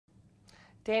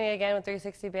Danny again with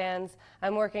 360 bands.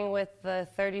 I'm working with the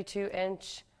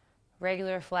 32-inch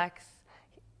regular flex.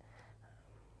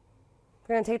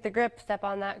 We're going to take the grip, step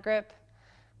on that grip.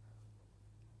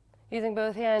 Using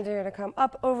both hands, you're going to come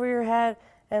up over your head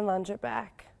and lunge it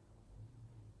back.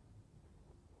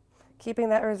 Keeping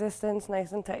that resistance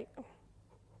nice and tight.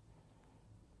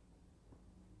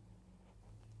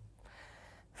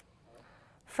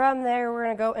 From there, we're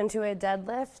going to go into a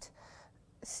deadlift.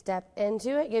 Step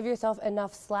into it. Give yourself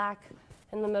enough slack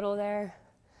in the middle there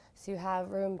so you have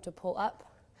room to pull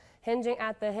up. Hinging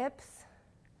at the hips,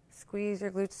 squeeze your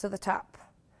glutes to the top.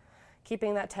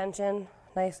 Keeping that tension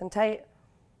nice and tight.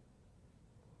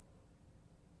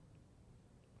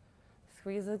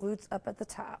 Squeeze the glutes up at the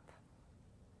top.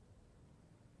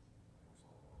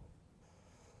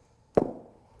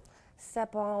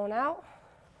 Step on out.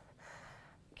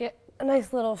 Get a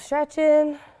nice little stretch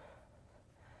in.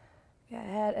 Go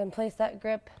ahead and place that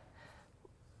grip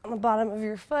on the bottom of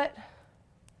your foot.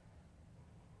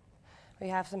 We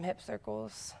have some hip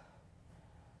circles.